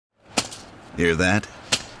Hear that?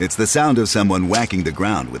 It's the sound of someone whacking the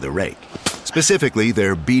ground with a rake. Specifically,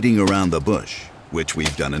 they're beating around the bush, which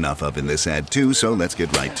we've done enough of in this ad too, so let's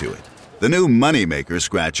get right to it. The new Moneymaker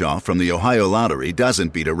scratch-off from the Ohio Lottery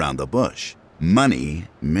doesn't beat around the bush. Money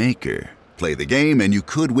Maker. Play the game and you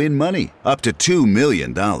could win money, up to $2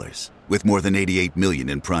 million. With more than $88 million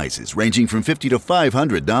in prizes, ranging from $50 to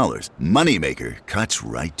 $500, Moneymaker cuts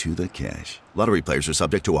right to the cash. Lottery players are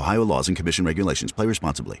subject to Ohio laws and commission regulations. Play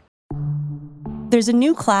responsibly. There's a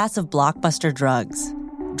new class of blockbuster drugs.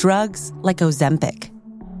 Drugs like Ozempic.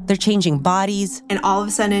 They're changing bodies. And all of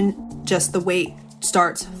a sudden, just the weight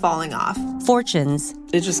starts falling off. Fortunes.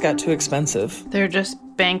 It just got too expensive. They're just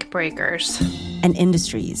bank breakers. And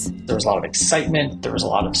industries. There was a lot of excitement. There was a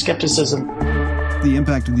lot of skepticism. The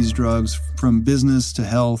impact of these drugs, from business to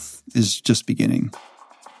health, is just beginning.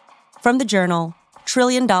 From the Journal, $1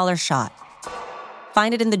 Trillion Shot.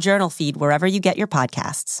 Find it in the Journal feed wherever you get your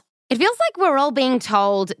podcasts. It feels like we're all being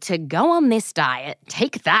told to go on this diet,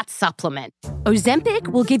 take that supplement. Ozempic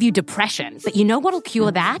will give you depression, but you know what'll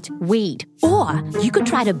cure that? Weed. Or you could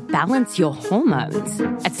try to balance your hormones.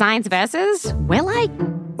 At Science Versus, we're like...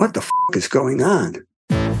 What the is going on?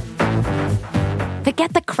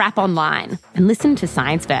 Forget the crap online and listen to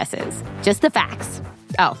Science Versus. Just the facts.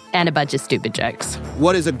 Oh, and a bunch of stupid jokes.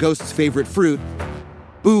 What is a ghost's favorite fruit?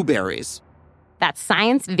 Blueberries. That's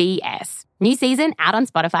Science VS. New season out on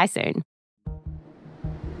Spotify soon.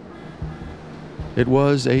 It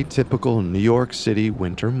was a typical New York City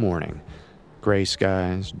winter morning. Gray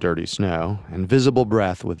skies, dirty snow, and visible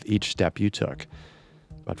breath with each step you took.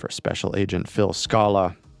 But for Special Agent Phil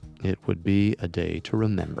Scala, it would be a day to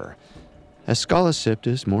remember. As Scala sipped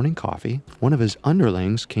his morning coffee, one of his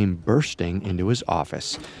underlings came bursting into his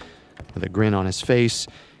office. With a grin on his face,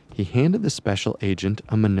 he handed the special agent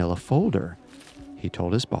a manila folder. He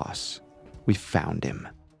told his boss, "We found him."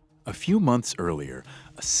 A few months earlier,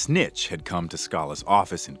 a snitch had come to Scala's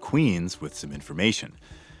office in Queens with some information.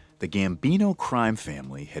 The Gambino crime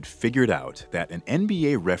family had figured out that an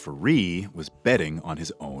NBA referee was betting on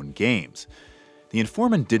his own games. The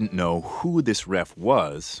informant didn't know who this ref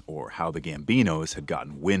was or how the Gambinos had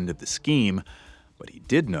gotten wind of the scheme, but he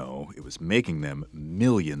did know it was making them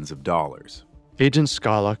millions of dollars. Agent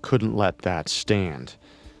Scala couldn't let that stand.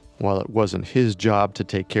 While it wasn't his job to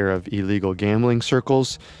take care of illegal gambling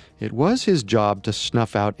circles, it was his job to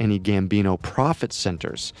snuff out any Gambino profit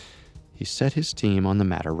centers. He set his team on the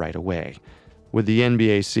matter right away. With the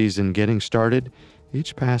NBA season getting started,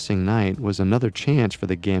 each passing night was another chance for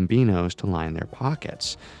the Gambinos to line their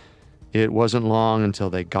pockets. It wasn't long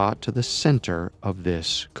until they got to the center of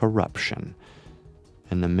this corruption.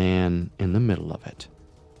 And the man in the middle of it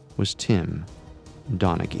was Tim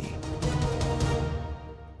Donaghy.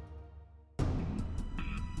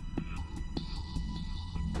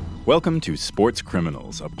 Welcome to Sports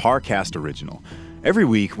Criminals, a Parcast original. Every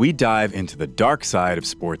week, we dive into the dark side of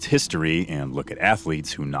sports history and look at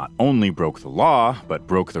athletes who not only broke the law, but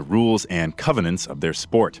broke the rules and covenants of their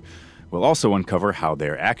sport. We'll also uncover how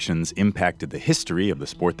their actions impacted the history of the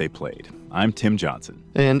sport they played. I'm Tim Johnson.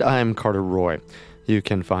 And I'm Carter Roy. You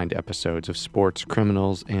can find episodes of Sports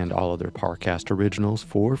Criminals and all other Parcast originals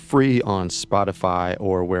for free on Spotify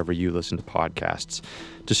or wherever you listen to podcasts.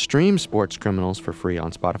 To stream Sports Criminals for free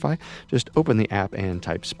on Spotify, just open the app and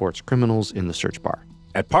type Sports Criminals in the search bar.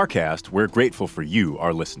 At Parcast, we're grateful for you,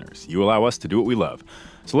 our listeners. You allow us to do what we love.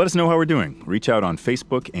 So let us know how we're doing. Reach out on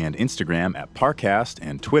Facebook and Instagram at Parcast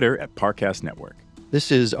and Twitter at Parcast Network.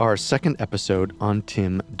 This is our second episode on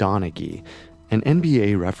Tim Donaghy, an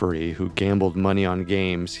NBA referee who gambled money on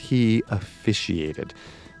games he officiated.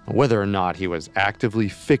 Whether or not he was actively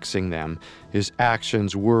fixing them, his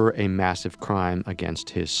actions were a massive crime against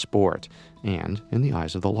his sport and in the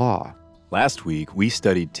eyes of the law. Last week, we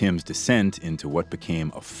studied Tim's descent into what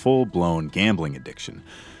became a full-blown gambling addiction.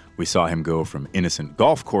 We saw him go from innocent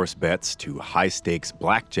golf course bets to high-stakes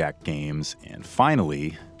blackjack games and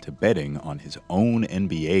finally to betting on his own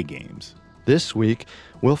NBA games. This week,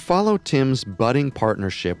 we'll follow Tim's budding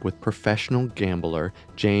partnership with professional gambler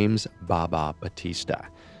James "Baba" Battista.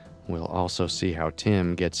 We'll also see how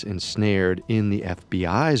Tim gets ensnared in the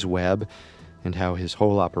FBI's web and how his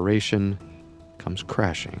whole operation comes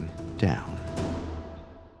crashing down.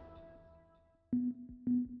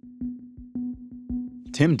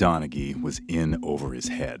 Tim Donaghy was in over his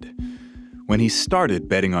head. When he started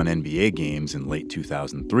betting on NBA games in late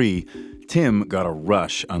 2003, Tim got a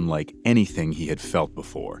rush unlike anything he had felt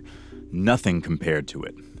before. Nothing compared to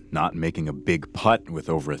it. Not making a big putt with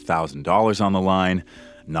over $1,000 on the line,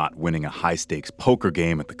 not winning a high-stakes poker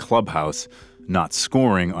game at the clubhouse, not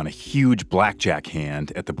scoring on a huge blackjack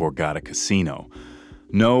hand at the Borgata Casino.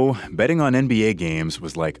 No, betting on NBA games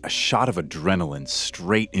was like a shot of adrenaline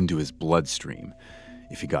straight into his bloodstream.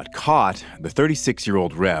 If he got caught, the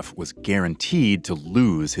 36-year-old ref was guaranteed to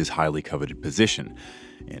lose his highly coveted position.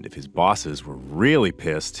 And if his bosses were really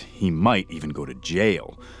pissed, he might even go to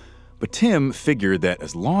jail. But Tim figured that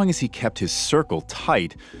as long as he kept his circle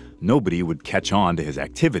tight, nobody would catch on to his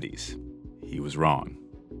activities. He was wrong.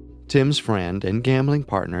 Tim's friend and gambling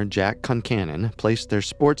partner, Jack Concannon, placed their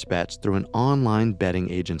sports bets through an online betting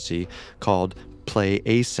agency called Play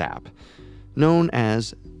ASAP. Known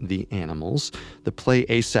as the Animals, the Play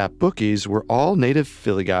ASAP bookies were all native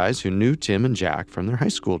Philly guys who knew Tim and Jack from their high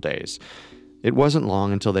school days. It wasn't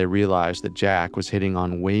long until they realized that Jack was hitting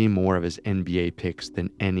on way more of his NBA picks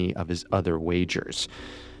than any of his other wagers.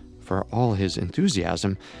 For all his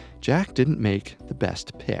enthusiasm, Jack didn't make the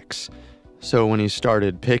best picks. So when he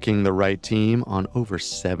started picking the right team on over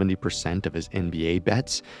 70% of his NBA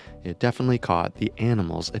bets, it definitely caught the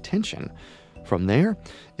Animals' attention. From there,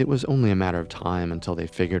 it was only a matter of time until they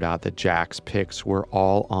figured out that Jack's picks were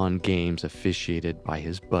all on games officiated by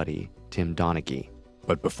his buddy, Tim Donaghy.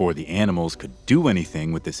 But before the Animals could do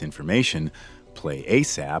anything with this information, Play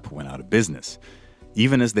ASAP went out of business.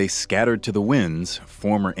 Even as they scattered to the winds,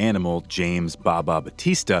 former Animal James "Baba"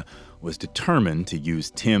 Battista was determined to use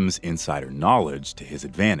Tim's insider knowledge to his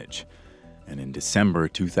advantage. And in December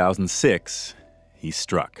 2006, he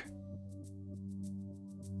struck.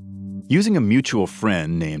 Using a mutual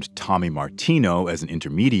friend named Tommy Martino as an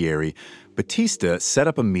intermediary, Battista set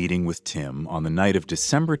up a meeting with Tim on the night of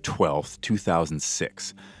December 12,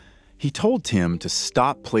 2006. He told Tim to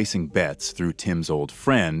stop placing bets through Tim's old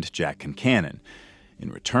friend, Jack Concannon. In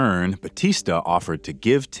return, Battista offered to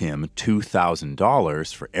give Tim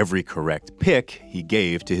 $2,000 for every correct pick he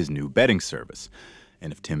gave to his new betting service.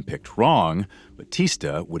 And if Tim picked wrong,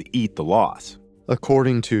 Battista would eat the loss.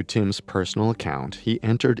 According to Tim's personal account, he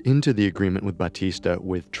entered into the agreement with Battista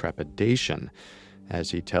with trepidation. As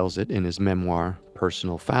he tells it in his memoir,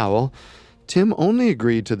 Personal Foul, Tim only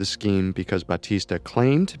agreed to the scheme because Battista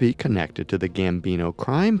claimed to be connected to the Gambino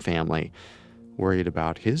crime family. Worried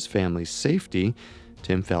about his family's safety,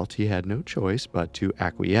 Tim felt he had no choice but to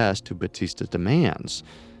acquiesce to Battista's demands.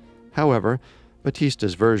 However,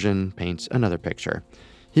 Battista's version paints another picture.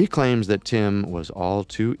 He claims that Tim was all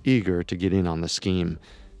too eager to get in on the scheme.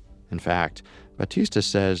 In fact, Battista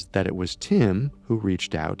says that it was Tim who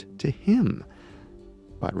reached out to him.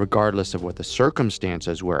 But regardless of what the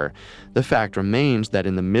circumstances were, the fact remains that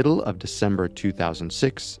in the middle of December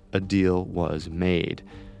 2006, a deal was made.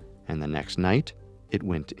 And the next night, it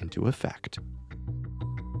went into effect.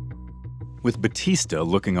 With Battista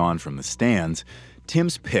looking on from the stands,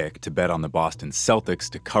 Tim's pick to bet on the Boston Celtics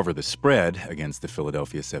to cover the spread against the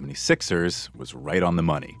Philadelphia 76ers was right on the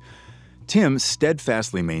money. Tim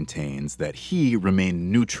steadfastly maintains that he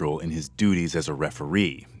remained neutral in his duties as a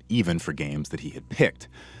referee, even for games that he had picked.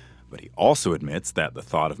 But he also admits that the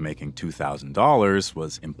thought of making $2,000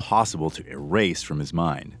 was impossible to erase from his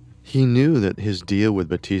mind. He knew that his deal with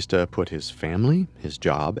Battista put his family, his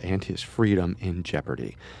job, and his freedom in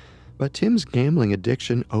jeopardy. But Tim's gambling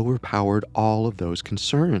addiction overpowered all of those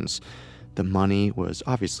concerns. The money was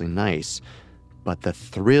obviously nice, but the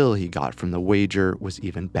thrill he got from the wager was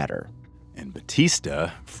even better. And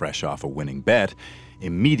Battista, fresh off a winning bet,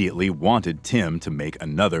 immediately wanted Tim to make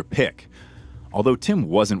another pick. Although Tim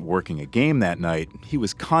wasn't working a game that night, he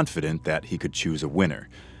was confident that he could choose a winner.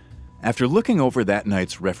 After looking over that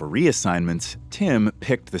night's referee assignments, Tim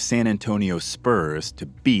picked the San Antonio Spurs to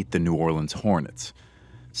beat the New Orleans Hornets.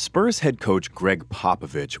 Spurs head coach Greg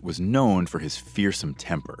Popovich was known for his fearsome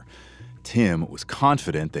temper. Tim was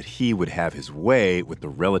confident that he would have his way with the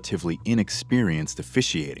relatively inexperienced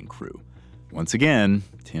officiating crew. Once again,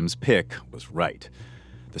 Tim's pick was right.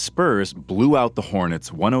 The Spurs blew out the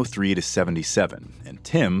Hornets 103-77, and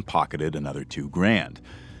Tim pocketed another $2,000.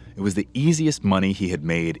 It was the easiest money he had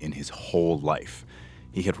made in his whole life.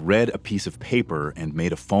 He had read a piece of paper and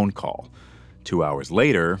made a phone call. 2 hours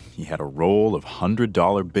later, he had a roll of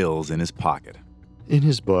 $100 bills in his pocket. In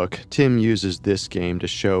his book, Tim uses this game to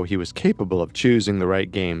show he was capable of choosing the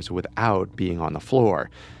right games without being on the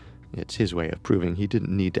floor. It's his way of proving he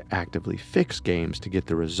didn't need to actively fix games to get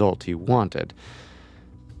the result he wanted.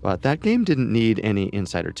 But that game didn't need any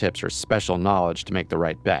insider tips or special knowledge to make the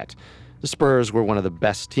right bet. The Spurs were one of the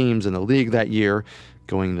best teams in the league that year.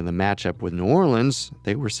 Going into the matchup with New Orleans,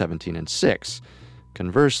 they were 17-6.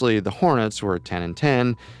 Conversely, the Hornets were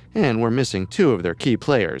 10-10 and were missing two of their key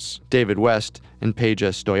players, David West and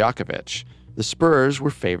Peja Stojakovic. The Spurs were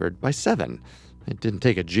favored by 7. It didn't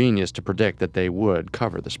take a genius to predict that they would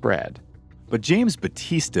cover the spread. But James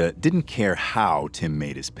Battista didn't care how Tim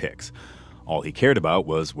made his picks. All he cared about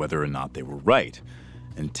was whether or not they were right.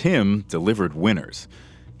 And Tim delivered winners.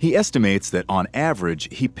 He estimates that on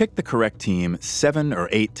average, he picked the correct team 7 or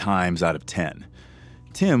 8 times out of 10.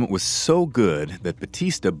 Tim was so good that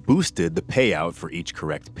Battista boosted the payout for each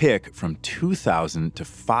correct pick from $2,000 to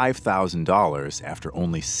 $5,000 after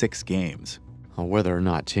only 6 games. Whether or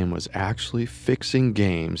not Tim was actually fixing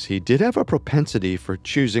games, he did have a propensity for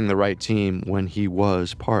choosing the right team when he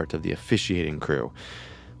was part of the officiating crew.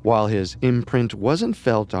 While his imprint wasn't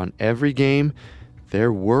felt on every game,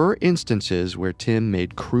 there were instances where Tim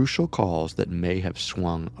made crucial calls that may have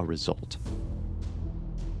swung a result.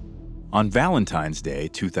 On Valentine's Day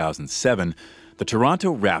 2007, the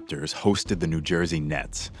Toronto Raptors hosted the New Jersey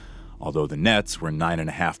Nets. Although the Nets were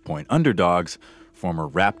 9.5-point underdogs, former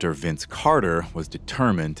Raptor Vince Carter was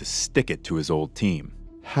determined to stick it to his old team.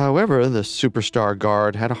 However, the superstar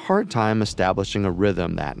guard had a hard time establishing a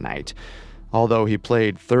rhythm that night. Although he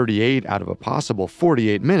played 38 out of a possible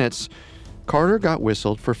 48 minutes, Carter got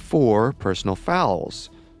whistled for 4 personal fouls.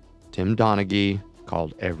 Tim Donaghy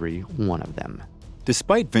called every one of them.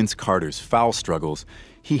 Despite Vince Carter's foul struggles,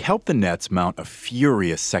 he helped the Nets mount a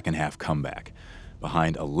furious second-half comeback.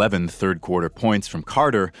 Behind 11 third-quarter points from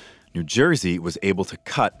Carter, New Jersey was able to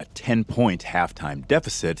cut a 10-point halftime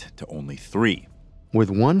deficit to only 3. With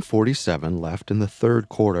 1:47 left in the third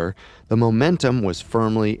quarter, the momentum was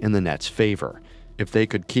firmly in the Nets' favor. If they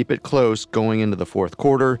could keep it close going into the fourth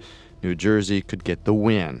quarter, New Jersey could get the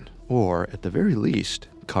win, or at the very least,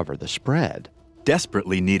 cover the spread.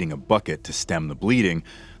 Desperately needing a bucket to stem the bleeding,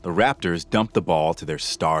 the Raptors dumped the ball to their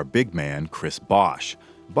star big man, Chris Bosh.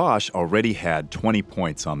 Bosh already had 20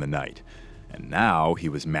 points on the night, and now he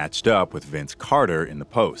was matched up with Vince Carter in the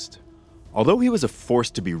post. Although he was a force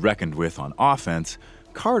to be reckoned with on offense,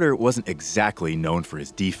 Carter wasn't exactly known for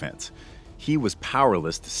his defense. He was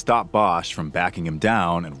powerless to stop Bosh from backing him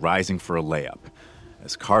down and rising for a layup.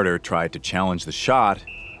 As Carter tried to challenge the shot,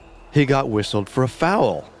 he got whistled for a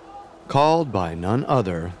foul, called by none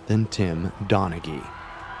other than Tim Donaghy.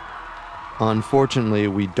 Unfortunately,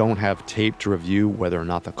 we don't have tape to review whether or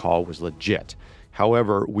not the call was legit.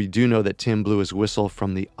 However, we do know that Tim blew his whistle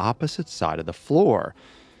from the opposite side of the floor.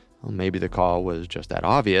 Well, maybe the call was just that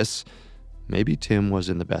obvious. Maybe Tim was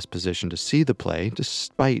in the best position to see the play,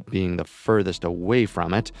 despite being the furthest away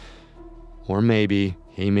from it. Or maybe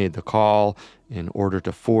he made the call in order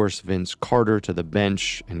to force Vince Carter to the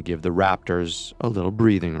bench and give the Raptors a little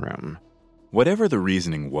breathing room. Whatever the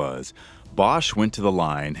reasoning was, Bosh went to the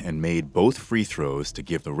line and made both free throws to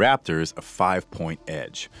give the Raptors a 5-point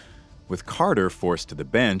edge. With Carter forced to the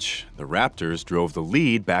bench, the Raptors drove the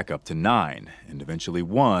lead back up to 9 and eventually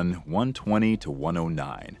won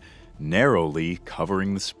 120-109, narrowly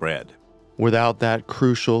covering the spread. Without that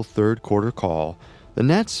crucial third-quarter call, the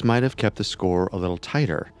Nets might have kept the score a little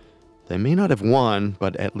tighter. They may not have won,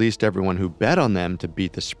 but at least everyone who bet on them to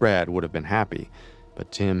beat the spread would have been happy.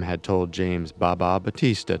 But Tim had told James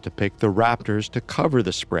Battista to pick the Raptors to cover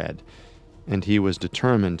the spread, and he was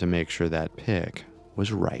determined to make sure that pick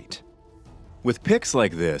was right. With picks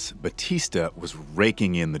like this, Battista was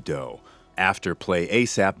raking in the dough. After Play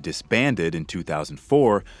ASAP disbanded in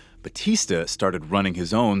 2004, Battista started running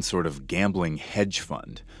his own sort of gambling hedge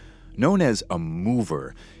fund. Known as a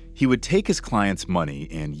mover, he would take his clients' money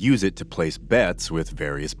and use it to place bets with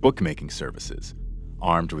various bookmaking services.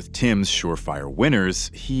 Armed with Tim's surefire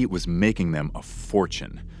winners, he was making them a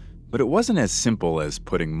fortune. But it wasn't as simple as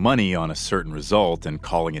putting money on a certain result and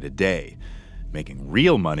calling it a day. Making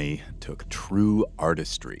real money took true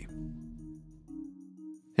artistry.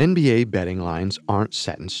 NBA betting lines aren't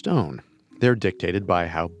set in stone. They're dictated by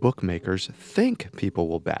how bookmakers think people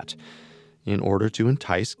will bet. In order to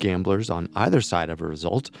entice gamblers on either side of a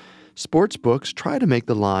result, sports books try to make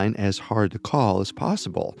the line as hard to call as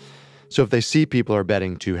possible. So if they see people are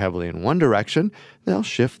betting too heavily in one direction, they'll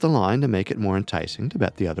shift the line to make it more enticing to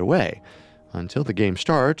bet the other way. Until the game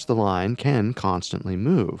starts, the line can constantly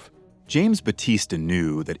move. James Battista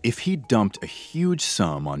knew that if he dumped a huge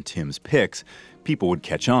sum on Tim's picks, people would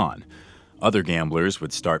catch on. Other gamblers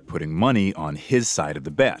would start putting money on his side of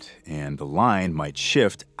the bet, and the line might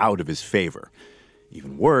shift out of his favor.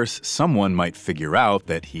 Even worse, someone might figure out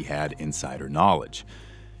that he had insider knowledge.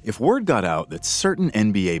 If word got out that certain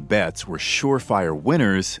NBA bets were surefire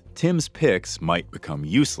winners, Tim's picks might become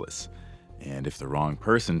useless. And if the wrong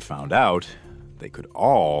person found out, they could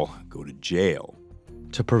all go to jail.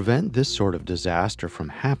 To prevent this sort of disaster from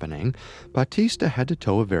happening, Battista had to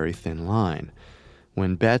toe a very thin line.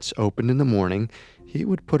 When bets opened in the morning, he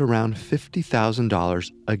would put around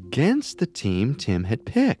 $50,000 against the team Tim had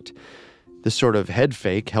picked. This sort of head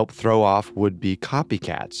fake helped throw off would-be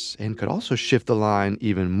copycats and could also shift the line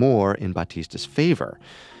even more in Battista's favor.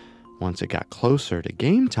 Once it got closer to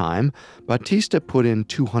game time, Battista put in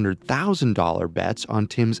 $200,000 bets on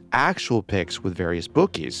Tim's actual picks with various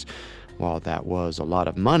bookies. While that was a lot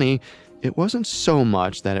of money, it wasn't so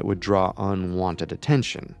much that it would draw unwanted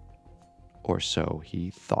attention. Or so he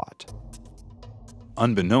thought.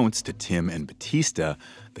 Unbeknownst to Tim and Battista,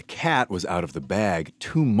 the cat was out of the bag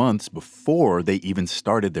 2 months before they even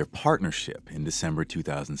started their partnership in December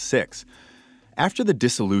 2006. After the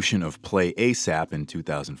dissolution of Play ASAP in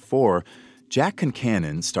 2004, Jack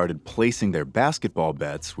Concannon started placing their basketball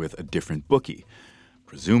bets with a different bookie.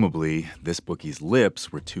 Presumably, this bookie's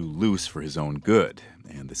lips were too loose for his own good,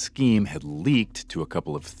 and the scheme had leaked to a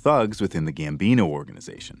couple of thugs within the Gambino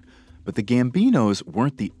organization. But the Gambinos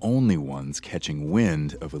weren't the only ones catching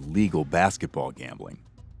wind of illegal basketball gambling.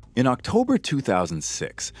 In October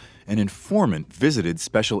 2006, an informant visited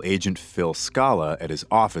Special Agent Phil Scala at his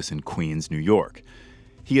office in Queens, New York.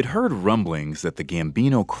 He had heard rumblings that the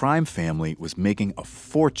Gambino crime family was making a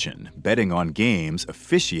fortune betting on games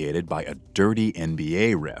officiated by a dirty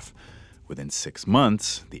NBA ref. Within 6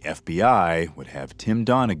 months, the FBI would have Tim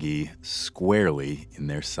Donaghy squarely in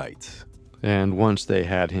their sights. And once they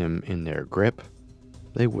had him in their grip,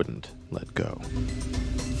 they wouldn't let go.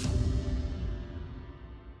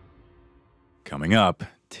 Coming up,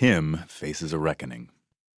 Tim faces a reckoning.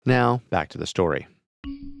 Now, back to the story.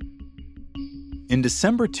 In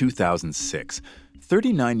December 2006,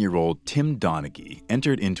 39-year-old Tim Donaghy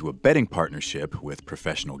entered into a betting partnership with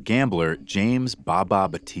professional gambler James "Baba"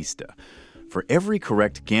 Battista. For every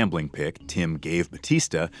correct gambling pick Tim gave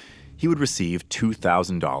Battista, he would receive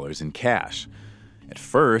 $2,000 in cash. At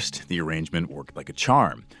first, the arrangement worked like a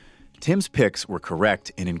charm. Tim's picks were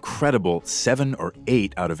correct an incredible 7 or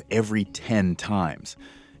 8 out of every 10 times.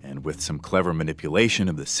 And with some clever manipulation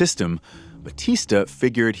of the system, Battista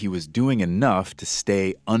figured he was doing enough to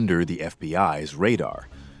stay under the FBI's radar.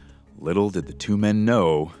 Little did the two men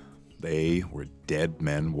know, they were dead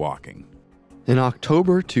men walking. In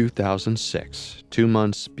October 2006, 2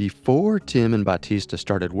 months before Tim and Battista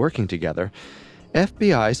started working together,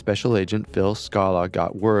 FBI Special Agent Phil Scala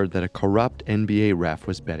got word that a corrupt NBA ref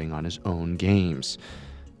was betting on his own games.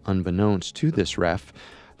 Unbeknownst to this ref,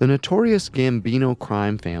 the notorious Gambino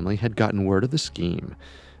crime family had gotten word of the scheme.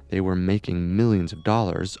 They were making millions of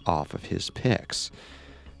dollars off of his picks.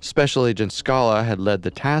 Special Agent Scala had led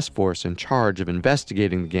the task force in charge of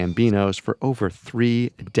investigating the Gambinos for over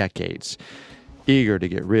 3 decades. Eager to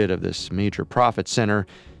get rid of this major profit center,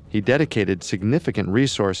 he dedicated significant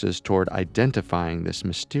resources toward identifying this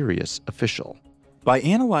mysterious official. By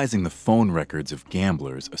analyzing the phone records of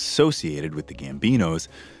gamblers associated with the Gambinos,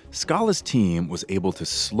 Scala's team was able to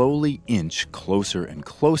slowly inch closer and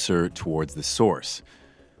closer towards the source.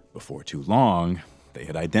 Before too long, they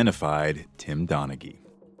had identified Tim Donaghy.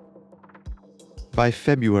 By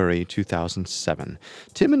February 2007,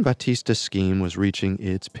 Tim and Battista's scheme was reaching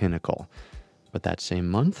its pinnacle. But that same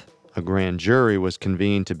month, a grand jury was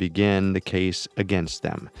convened to begin the case against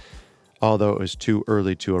them. Although it was too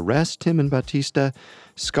early to arrest Tim and Battista,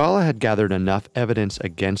 Scala had gathered enough evidence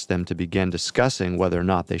against them to begin discussing whether or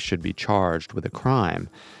not they should be charged with a crime.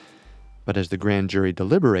 But as the grand jury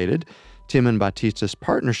deliberated, Tim and Battista's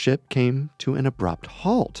partnership came to an abrupt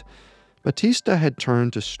halt. Battista had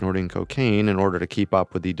turned to snorting cocaine in order to keep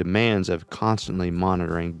up with the demands of constantly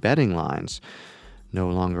monitoring betting lines. No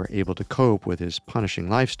longer able to cope with his punishing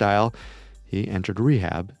lifestyle, he entered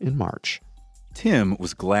rehab in March. Tim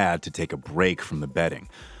was glad to take a break from the betting.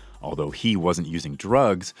 Although he wasn't using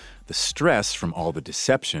drugs, the stress from all the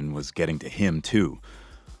deception was getting to him too.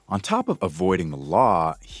 On top of avoiding the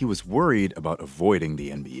law, he was worried about avoiding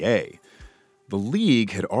the NBA. The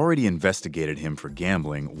league had already investigated him for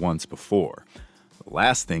gambling once before. The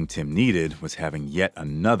last thing Tim needed was having yet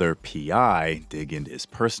another PI dig into his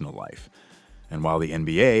personal life. And while the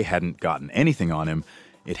NBA hadn't gotten anything on him,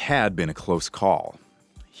 it had been a close call.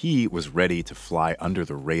 He was ready to fly under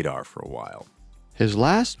the radar for a while. His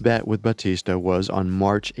last bet with Battista was on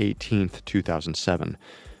March 18, 2007.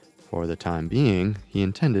 For the time being, he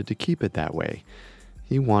intended to keep it that way.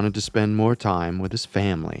 He wanted to spend more time with his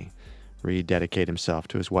family, rededicate himself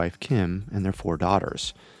to his wife Kim and their 4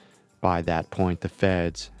 daughters. By that point, the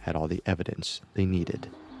feds had all the evidence they needed.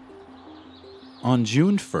 On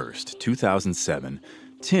June 1st, 2007,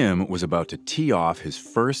 Tim was about to tee off his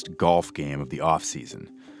first golf game of the offseason,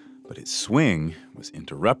 but his swing was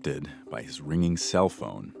interrupted by his ringing cell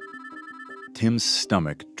phone. Tim's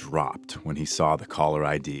stomach dropped when he saw the caller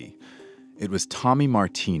ID. It was Tommy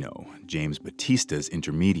Martino, James Battista's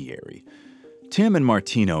intermediary. Tim and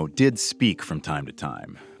Martino did speak from time to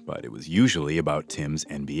time, but it was usually about Tim's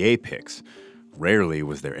NBA picks. Rarely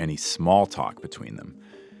was there any small talk between them.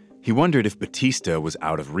 He wondered if Battista was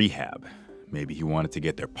out of rehab. Maybe he wanted to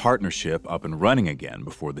get their partnership up and running again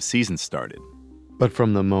before the season started. But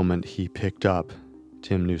from the moment he picked up,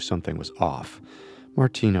 Tim knew something was off.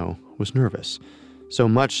 Martino was nervous, so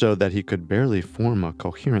much so that he could barely form a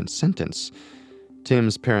coherent sentence.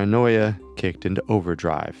 Tim's paranoia kicked into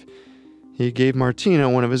overdrive. He gave Martino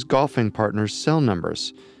one of his golfing partner's cell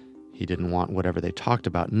numbers. He didn't want whatever they talked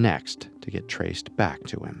about next to get traced back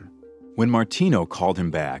to him. When Martino called him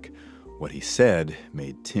back, what he said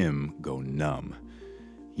made Tim go numb.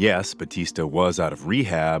 Yes, Battista was out of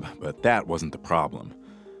rehab, but that wasn't the problem.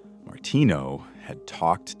 Martino had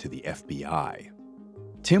talked to the FBI.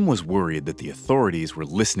 Tim was worried that the authorities were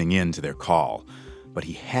listening in to their call, but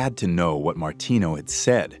he had to know what Martino had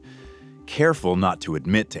said. Careful not to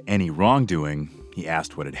admit to any wrongdoing, he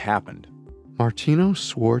asked what had happened. Martino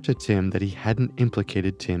swore to Tim that he hadn't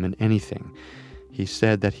implicated Tim in anything. He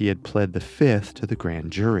said that he had pled the fifth to the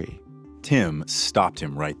grand jury. Tim stopped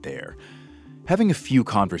him right there. Having a few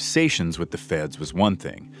conversations with the feds was one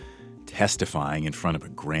thing. Testifying in front of a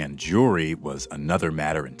grand jury was another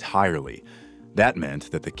matter entirely. That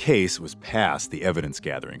meant that the case was past the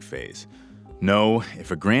evidence-gathering phase. No,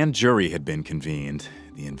 if a grand jury had been convened,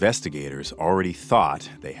 the investigators already thought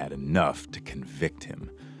they had enough to convict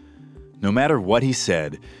him. No matter what he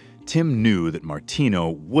said, Tim knew that Martino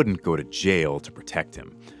wouldn't go to jail to protect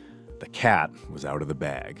him. The cat was out of the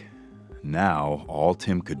bag. Now, all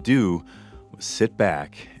Tim could do was sit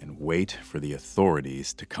back and wait for the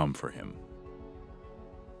authorities to come for him.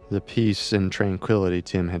 The peace and tranquility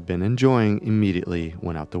Tim had been enjoying immediately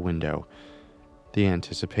went out the window. The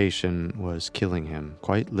anticipation was killing him,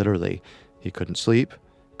 quite literally. He couldn't sleep,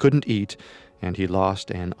 couldn't eat, and he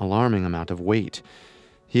lost an alarming amount of weight.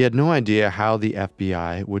 He had no idea how the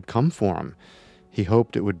FBI would come for him. He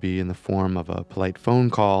hoped it would be in the form of a polite phone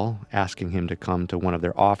call, asking him to come to one of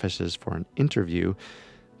their offices for an interview,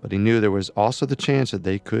 but he knew there was also the chance that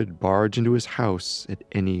they could barge into his house at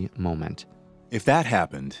any moment. If that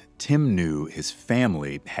happened, Tim knew his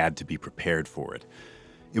family had to be prepared for it.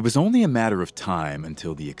 It was only a matter of time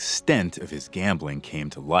until the extent of his gambling came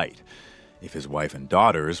to light. If his wife and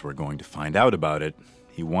daughters were going to find out about it,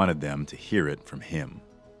 he wanted them to hear it from him.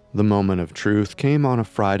 The moment of truth came on a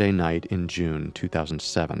Friday night in June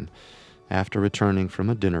 2007. After returning from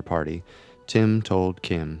a dinner party, Tim told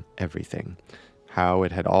Kim everything. How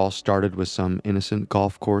it had all started with some innocent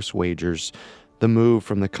golf course wagers, the move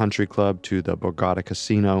from the country club to the Borgata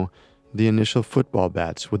Casino, the initial football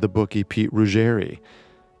bets with the bookie Pete Ruggeri,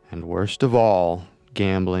 and worst of all,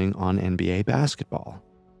 gambling on NBA basketball.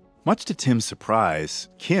 Much to Tim's surprise,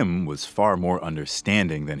 Kim was far more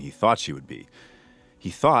understanding than he thought she would be. He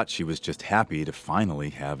thought she was just happy to finally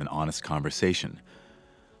have an honest conversation.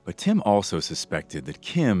 But Tim also suspected that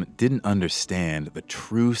Kim didn't understand the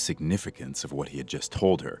true significance of what he had just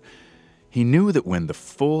told her. He knew that when the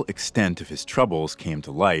full extent of his troubles came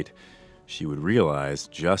to light, she would realize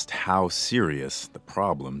just how serious the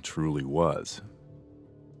problem truly was.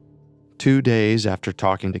 2 days after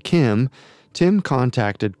talking to Kim, Tim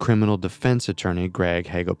contacted criminal defense attorney Greg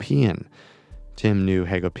Hagopian. Tim knew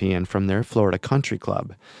Hagopian from their Florida country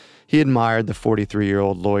club. He admired the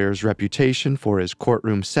 43-year-old lawyer's reputation for his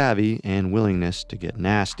courtroom savvy and willingness to get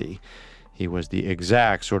nasty. He was the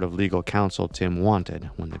exact sort of legal counsel Tim wanted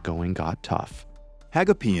when the going got tough.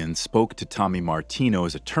 Hagopian spoke to Tommy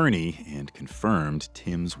Martino's attorney and confirmed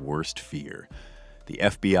Tim's worst fear. The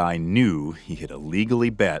FBI knew he had illegally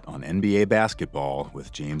bet on NBA basketball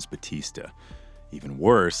with James Battista. Even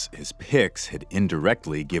worse, his picks had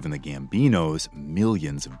indirectly given the Gambinos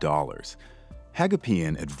millions of dollars.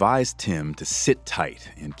 Hagopian advised Tim to sit tight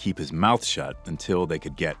and keep his mouth shut until they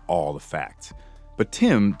could get all the facts. But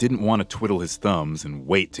Tim didn't want to twiddle his thumbs and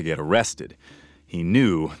wait to get arrested. He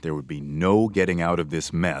knew there would be no getting out of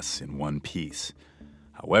this mess in one piece.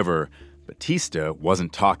 However, Battista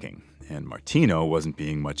wasn't talking, and Martino wasn't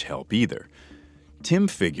being much help either. Tim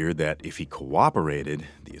figured that if he cooperated,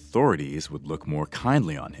 the authorities would look more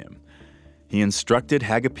kindly on him. He instructed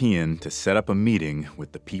Hagopian to set up a meeting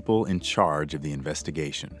with the people in charge of the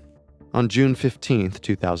investigation. On June 15,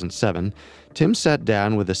 2007, Tim sat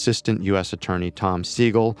down with Assistant U.S. Attorney Tom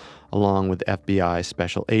Siegel, along with FBI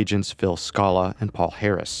Special Agents Phil Scala and Paul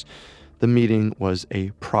Harris. The meeting was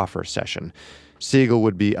a proffer session. Siegel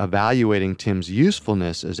would be evaluating Tim's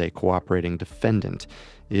usefulness as a cooperating defendant.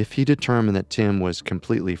 If he determined that Tim was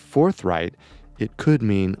completely forthright, it could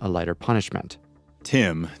mean a lighter punishment.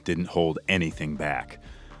 Tim didn't hold anything back.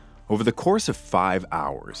 Over the course of 5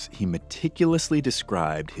 hours, he meticulously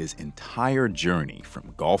described his entire journey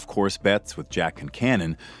from golf course bets with Jack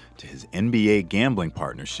Concannon to his NBA gambling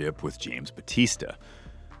partnership with James Battista.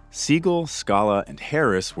 Siegel, Scala, and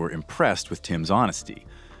Harris were impressed with Tim's honesty,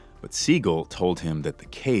 but Siegel told him that the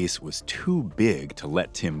case was too big to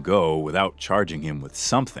let Tim go without charging him with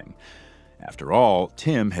something. After all,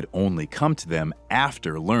 Tim had only come to them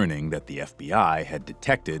after learning that the FBI had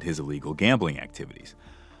detected his illegal gambling activities.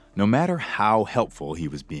 No matter how helpful he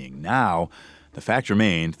was being now, the fact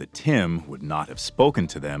remained that Tim would not have spoken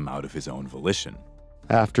to them out of his own volition.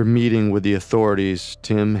 After meeting with the authorities,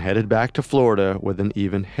 Tim headed back to Florida with an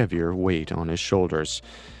even heavier weight on his shoulders.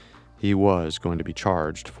 He was going to be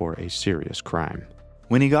charged for a serious crime.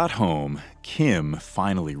 When he got home, Kim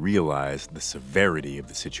finally realized the severity of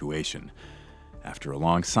the situation. After a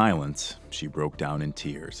long silence, she broke down in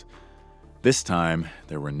tears. This time,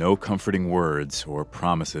 there were no comforting words or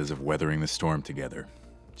promises of weathering the storm together.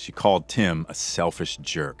 She called Tim a selfish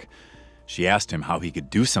jerk. She asked him how he could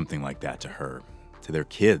do something like that to her, to their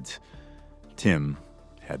kids. Tim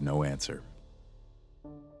had no answer.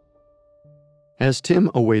 As Tim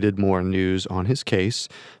awaited more news on his case,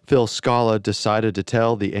 Phil Scala decided to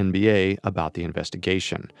tell the NBA about the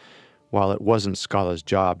investigation. While it wasn't Scala's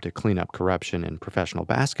job to clean up corruption in professional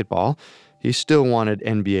basketball, he still wanted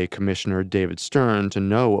NBA Commissioner David Stern to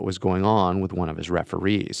know what was going on with one of his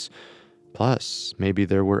referees. Plus, maybe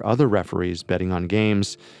there were other referees betting on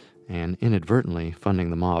games and inadvertently funding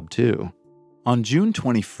the mob too. On June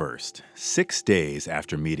 21st, 6 days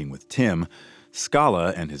after meeting with Tim,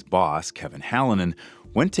 Scala and his boss, Kevin Hallinan,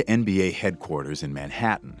 went to NBA headquarters in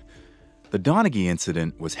Manhattan. The Donaghy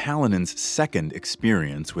incident was Hallinan's second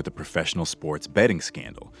experience with a professional sports betting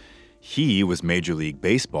scandal. He was Major League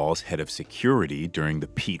Baseball's head of security during the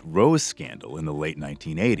Pete Rose scandal in the late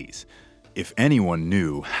 1980s. If anyone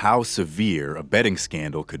knew how severe a betting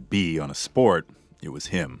scandal could be on a sport, it was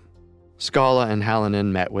him. Scala and Hallinan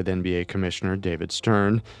met with NBA Commissioner David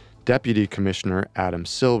Stern, Deputy Commissioner Adam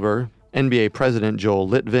Silver, NBA President Joel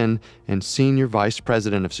Litvin, and Senior Vice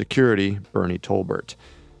President of Security Bernie Tolbert.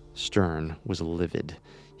 Stern was livid.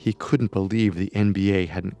 He couldn't believe the NBA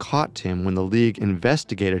hadn't caught Tim when the league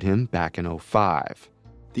investigated him back in 2005.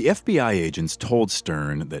 The FBI agents told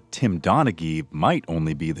Stern that Tim Donaghy might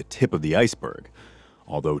only be the tip of the iceberg.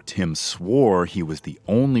 Although Tim swore he was the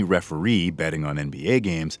only referee betting on NBA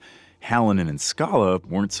games, Hallinan and Scala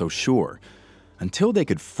weren't so sure. Until they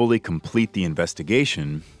could fully complete the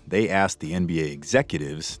investigation, they asked the NBA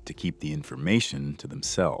executives to keep the information to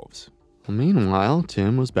themselves. Meanwhile,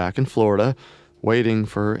 Tim was back in Florida, waiting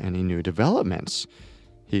for any new developments.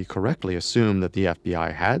 He correctly assumed that the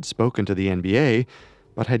FBI had spoken to the NBA,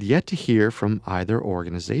 but had yet to hear from either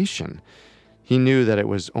organization. He knew that it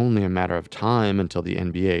was only a matter of time until the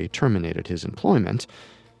NBA terminated his employment.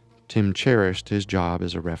 Tim cherished his job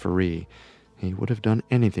as a referee. He would have done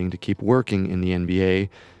anything to keep working in the NBA,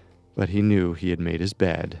 but he knew he had made his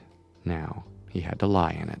bed. Now he had to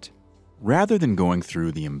lie in it. Rather than going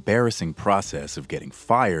through the embarrassing process of getting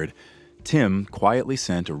fired, Tim quietly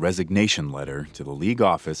sent a resignation letter to the league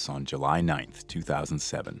office on July 9th,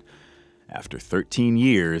 2007. After 13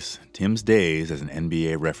 years, Tim's days as an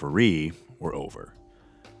NBA referee were over.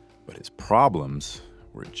 But his problems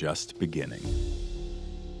were just beginning.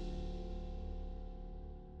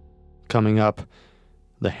 Coming up,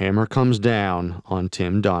 the hammer comes down on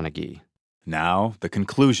Tim Donaghy. Now, the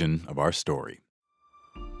conclusion of our story.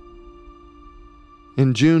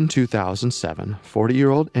 In June 2007,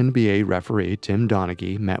 40-year-old NBA referee Tim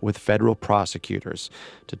Donaghy met with federal prosecutors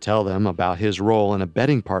to tell them about his role in a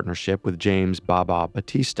betting partnership with James "Baba"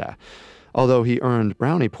 Battista. Although he earned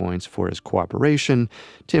brownie points for his cooperation,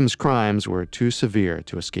 Tim's crimes were too severe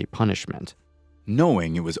to escape punishment.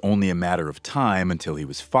 Knowing it was only a matter of time until he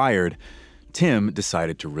was fired, Tim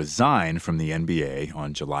decided to resign from the NBA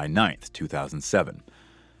on July 9th, 2007.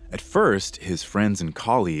 At first, his friends and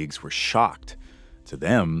colleagues were shocked. To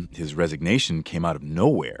them, his resignation came out of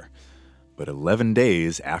nowhere. But 11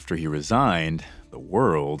 days after he resigned, the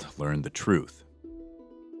world learned the truth.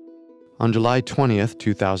 On July 20th,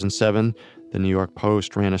 2007, the New York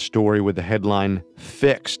Post ran a story with the headline,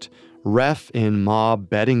 "Fixed, Ref in Mob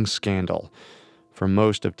Betting Scandal." For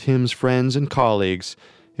most of Tim's friends and colleagues,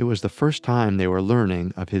 it was the first time they were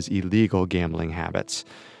learning of his illegal gambling habits.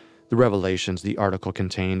 The revelations the article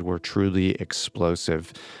contained were truly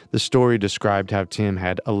explosive. The story described how Tim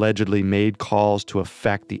had allegedly made calls to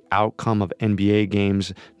affect the outcome of NBA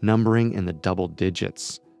games numbering in the double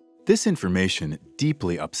digits. This information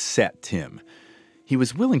deeply upset Tim. He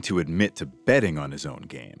was willing to admit to betting on his own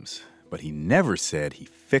games, but he never said he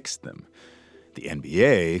fixed them. The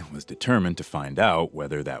NBA was determined to find out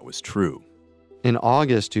whether that was true. In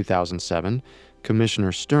August 2007,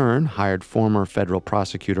 Commissioner Stern hired former federal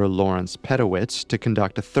prosecutor Lawrence Pedowitz to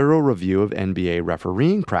conduct a thorough review of NBA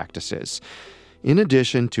refereeing practices. In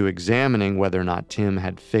addition to examining whether or not Tim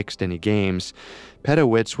had fixed any games,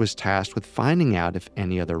 Pedowitz was tasked with finding out if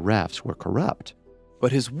any other refs were corrupt.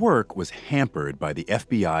 But his work was hampered by the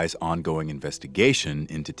FBI's ongoing investigation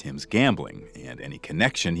into Tim's gambling and any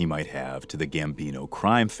connection he might have to the Gambino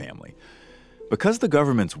crime family. Because the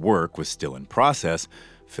government's work was still in process,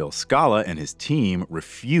 Phil Scala and his team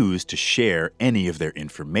refused to share any of their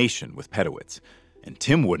information with Pedowitz. And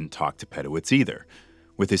Tim wouldn't talk to Pedowitz either.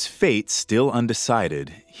 With his fate still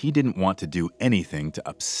undecided, he didn't want to do anything to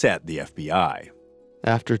upset the FBI.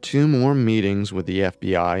 After 2 more meetings with the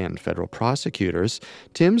FBI and federal prosecutors,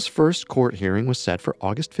 Tim's first court hearing was set for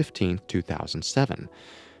August 15, 2007.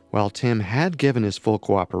 While Tim had given his full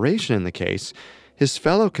cooperation in the case, his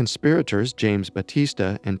fellow conspirators, James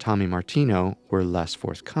Battista and Tommy Martino, were less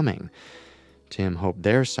forthcoming. Tim hoped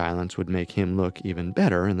their silence would make him look even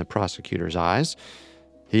better in the prosecutor's eyes.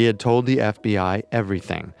 He had told the FBI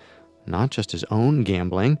everything, not just his own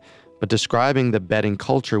gambling, but describing the betting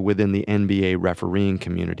culture within the NBA refereeing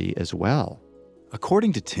community as well.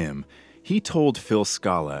 According to Tim, he told Phil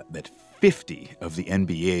Scala that 50 of the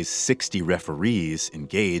NBA's 60 referees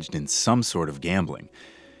engaged in some sort of gambling.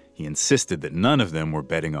 He insisted that none of them were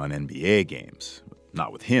betting on NBA games.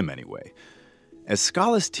 Not with him, anyway. As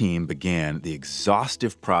Scala's team began the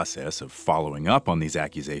exhaustive process of following up on these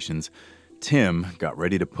accusations, Tim got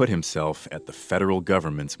ready to put himself at the federal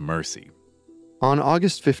government's mercy. On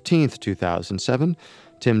August 15, 2007,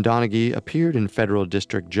 Tim Donaghy appeared in Federal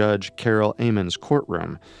District Judge Carol Amon's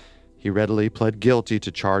courtroom. He readily pled guilty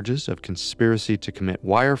to charges of conspiracy to commit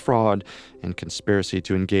wire fraud and conspiracy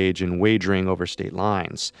to engage in wagering over state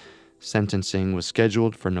lines. Sentencing was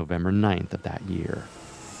scheduled for November 9th of that year.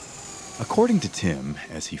 According to Tim,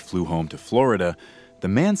 as he flew home to Florida, the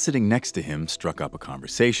man sitting next to him struck up a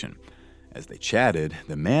conversation. As they chatted,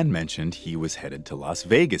 the man mentioned he was headed to Las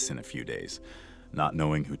Vegas in a few days. Not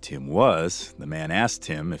knowing who Tim was, the man asked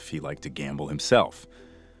Tim if he liked to gamble himself.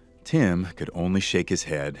 Tim could only shake his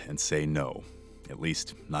head and say no, at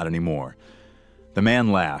least not anymore. The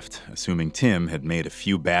man laughed, assuming Tim had made a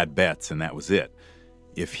few bad bets and that was it.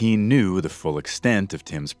 If he knew the full extent of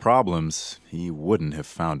Tim's problems, he wouldn't have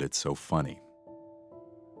found it so funny.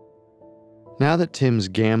 Now that Tim's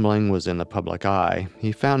gambling was in the public eye,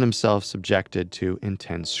 he found himself subjected to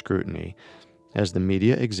intense scrutiny. As the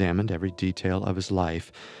media examined every detail of his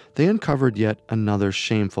life, they uncovered yet another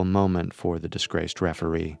shameful moment for the disgraced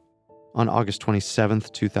referee. On August 27,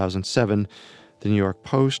 2007, the New York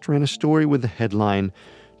Post ran a story with the headline,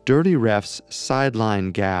 "Dirty Refs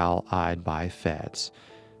Sideline Gal Eyed by Feds."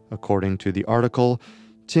 According to the article,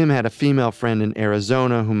 Tim had a female friend in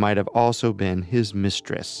Arizona who might have also been his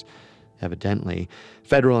mistress. Evidently,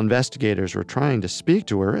 federal investigators were trying to speak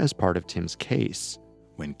to her as part of Tim's case.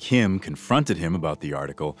 When Kim confronted him about the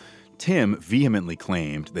article, Tim vehemently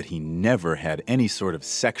claimed that he never had any sort of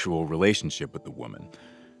sexual relationship with the woman.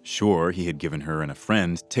 Sure, he had given her and a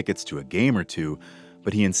friend tickets to a game or two,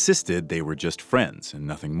 but he insisted they were just friends and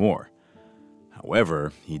nothing more.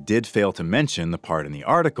 However, he did fail to mention the part in the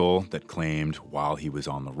article that claimed while he was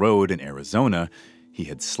on the road in Arizona, he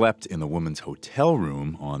had slept in the woman's hotel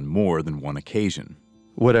room on more than one occasion.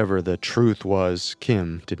 Whatever the truth was,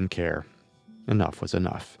 Kim didn't care. Enough was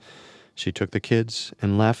enough. She took the kids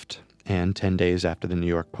and left, and 10 days after the New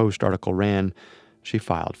York Post article ran, she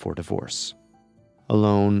filed for divorce.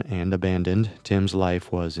 Alone and abandoned, Tim's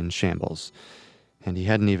life was in shambles, and he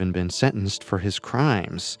hadn't even been sentenced for his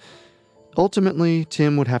crimes. Ultimately,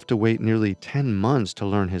 Tim would have to wait nearly 10 months to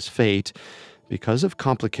learn his fate. Because of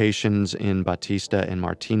complications in Battista and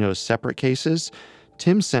Martino's separate cases,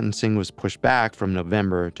 Tim's sentencing was pushed back from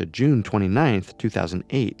November to June 29,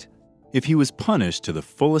 2008. If he was punished to the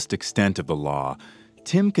fullest extent of the law,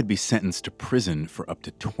 Tim could be sentenced to prison for up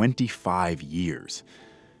to 25 years.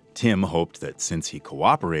 Tim hoped that since he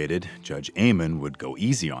cooperated, Judge Amon would go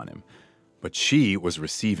easy on him. But she was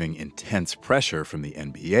receiving intense pressure from the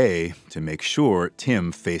NBA to make sure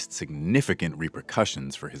Tim faced significant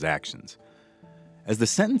repercussions for his actions. As the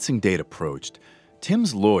sentencing date approached,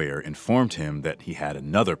 Tim's lawyer informed him that he had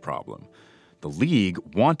another problem. The league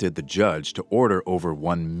wanted the judge to order over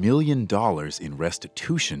 $1 million in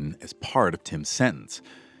restitution as part of Tim's sentence.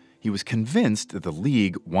 He was convinced that the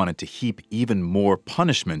league wanted to heap even more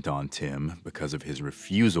punishment on Tim because of his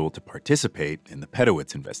refusal to participate in the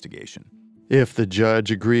Pedowitz investigation. If the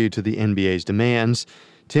judge agreed to the NBA's demands,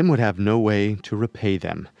 Tim would have no way to repay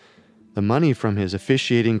them. The money from his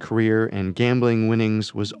officiating career and gambling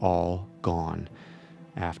winnings was all gone.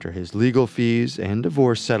 After his legal fees and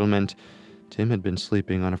divorce settlement, Tim had been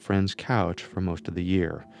sleeping on a friend's couch for most of the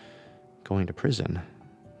year. Going to prison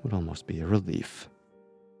would almost be a relief.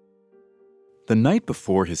 The night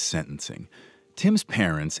before his sentencing, Tim's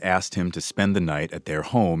parents asked him to spend the night at their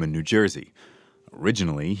home in New Jersey.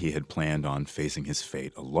 Originally, he had planned on facing his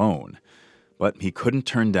fate alone, but he couldn't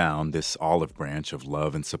turn down this olive branch of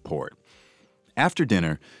love and support. After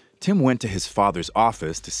dinner, Tim went to his father's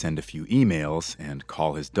office to send a few emails and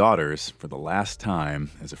call his daughters for the last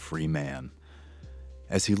time as a free man.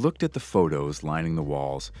 As he looked at the photos lining the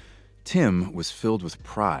walls, Tim was filled with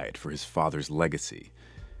pride for his father's legacy.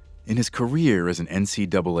 In his career as an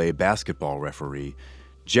NCAA basketball referee,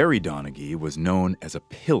 Jerry Donaghy was known as a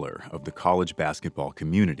pillar of the college basketball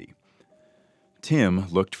community. Tim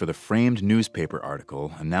looked for the framed newspaper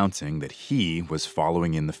article announcing that he was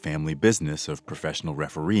following in the family business of professional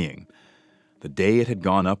refereeing. The day it had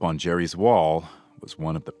gone up on Jerry's wall was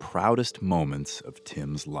one of the proudest moments of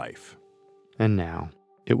Tim's life. And now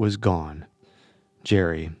it was gone.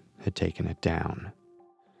 Jerry had taken it down.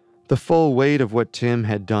 The full weight of what Tim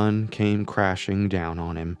had done came crashing down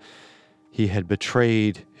on him. He had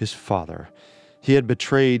betrayed his father. He had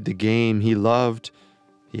betrayed the game he loved.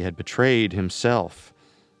 He had betrayed himself.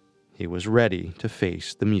 He was ready to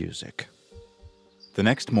face the music. The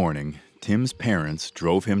next morning, Tim's parents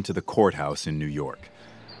drove him to the courthouse in New York.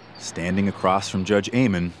 Standing across from Judge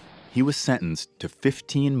Amon, he was sentenced to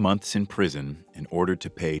 15 months in prison and ordered to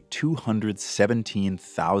pay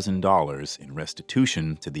 $217,000 in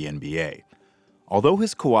restitution to the NBA. Although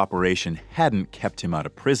his cooperation hadn't kept him out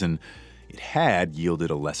of prison, it had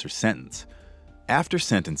yielded a lesser sentence. After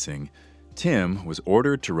sentencing, Tim was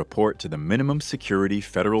ordered to report to the minimum security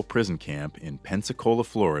federal prison camp in Pensacola,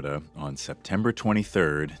 Florida on September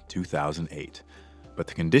 23, 2008. But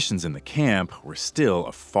the conditions in the camp were still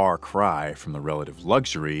a far cry from the relative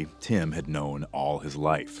luxury Tim had known all his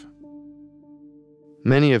life.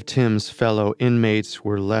 Many of Tim's fellow inmates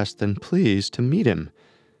were less than pleased to meet him.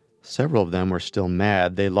 Several of them were still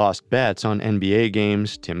mad they lost bets on NBA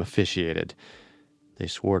games Tim officiated. They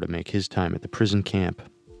swore to make his time at the prison camp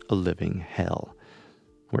a living hell.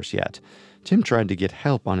 Worse yet, Tim tried to get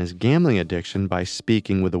help on his gambling addiction by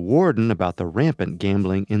speaking with the warden about the rampant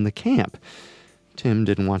gambling in the camp. Tim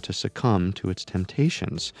didn't want to succumb to its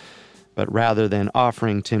temptations. But rather than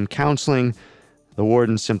offering Tim counseling, the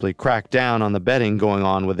warden simply cracked down on the betting going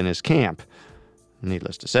on within his camp.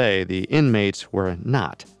 Needless to say, the inmates were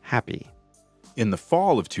not happy. In the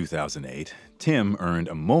fall of 2008, Tim earned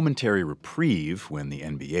a momentary reprieve when the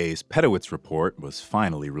NBA's Pedowitz report was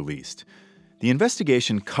finally released. The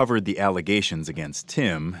investigation covered the allegations against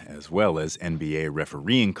Tim, as well as NBA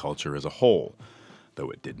refereeing culture as a whole.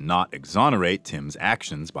 Though it did not exonerate Tim's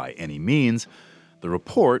actions by any means, the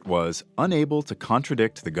report was unable to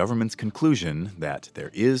contradict the government's conclusion that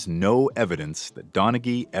there is no evidence that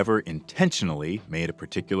Donaghy ever intentionally made a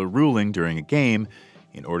particular ruling during a game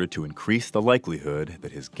in order to increase the likelihood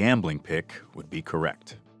that his gambling pick would be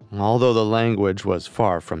correct. Although the language was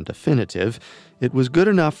far from definitive, it was good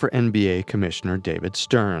enough for NBA Commissioner David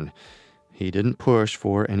Stern. He didn't push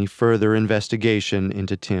for any further investigation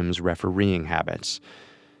into Tim's refereeing habits.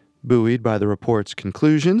 Buoyed by the report's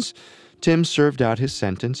conclusions, Tim served out his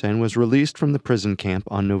sentence and was released from the prison camp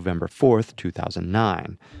on November 4th,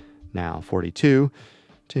 2009. Now 42,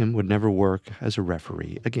 Tim would never work as a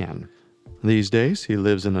referee again. These days, he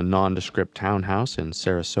lives in a nondescript townhouse in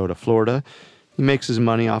Sarasota, Florida. He makes his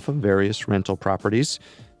money off of various rental properties.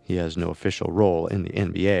 He has no official role in the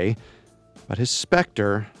NBA, but his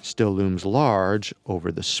specter still looms large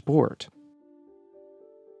over the sport.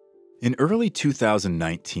 In early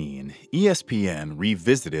 2019, ESPN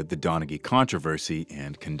revisited the Donaghy controversy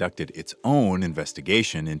and conducted its own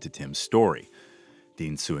investigation into Tim's story. The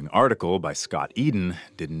ensuing article by Scott Eden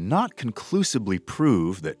did not conclusively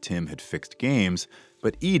prove that Tim had fixed games,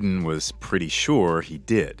 but Eden was pretty sure he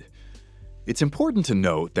did. It's important to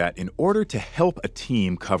note that in order to help a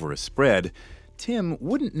team cover a spread, Tim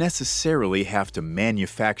wouldn't necessarily have to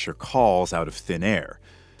manufacture calls out of thin air.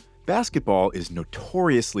 Basketball is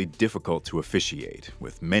notoriously difficult to officiate,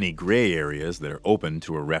 with many gray areas that are open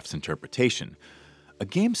to a ref's interpretation. A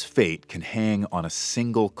game's fate can hang on a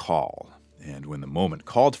single call, and when the moment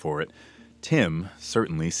called for it, Tim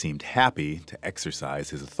certainly seemed happy to exercise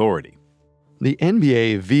his authority. The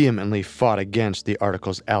NBA vehemently fought against the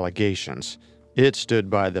article's allegations. It stood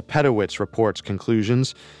by the Pedowitz report's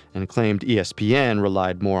conclusions and claimed ESPN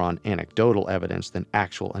relied more on anecdotal evidence than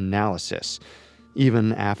actual analysis.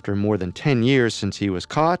 Even after more than 10 years since he was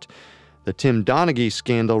caught, The Tim Donaghy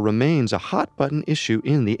scandal remains a hot-button issue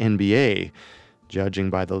in the NBA. Judging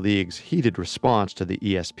by the league's heated response to the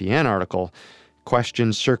ESPN article,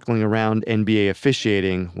 questions circling around NBA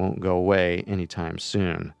officiating won't go away anytime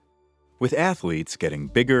soon. With athletes getting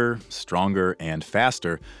bigger, stronger, and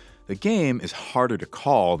faster, the game is harder to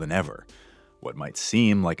call than ever. What might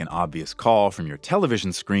seem like an obvious call from your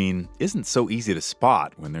television screen isn't so easy to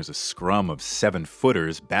spot when there's a scrum of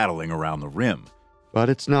 7-footers battling around the rim. But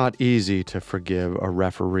it's not easy to forgive a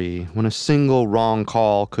referee when a single wrong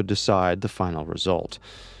call could decide the final result.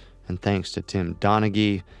 And thanks to Tim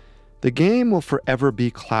Donaghy, the game will forever be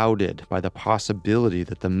clouded by the possibility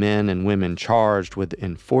that the men and women charged with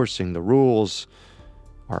enforcing the rules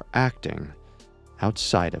are acting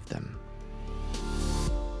outside of them.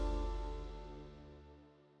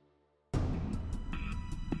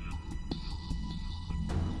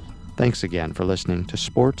 Thanks again for listening to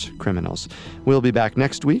Sports Criminals. We'll be back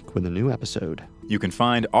next week with a new episode. You can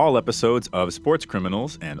find all episodes of Sports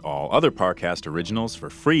Criminals and all other Parcast originals for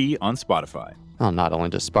free on Spotify. Well, not only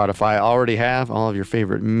does Spotify already have all of your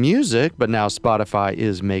favorite music, but now Spotify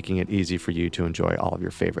is making it easy for you to enjoy all of your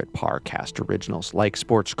favorite Parcast originals, like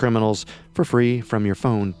Sports Criminals, for free from your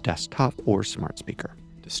phone, desktop, or smart speaker.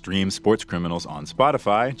 To stream Sports Criminals on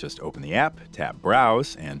Spotify, just open the app, tap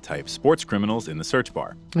Browse, and type Sports Criminals in the search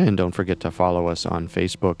bar. And don't forget to follow us on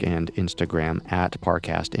Facebook and Instagram at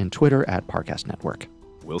Parcast and Twitter at Parcast Network.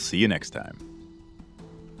 We'll see you next time.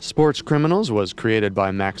 Sports Criminals was created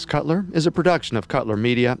by Max Cutler, is a production of Cutler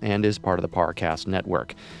Media, and is part of the Parcast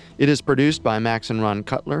Network. It is produced by Max and Ron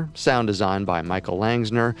Cutler, sound design by Michael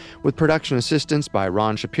Langsner, with production assistance by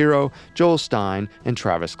Ron Shapiro, Joel Stein, and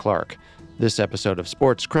Travis Clark. This episode of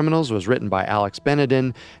Sports Criminals was written by Alex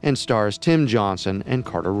Benedin and stars Tim Johnson and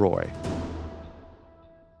Carter Roy.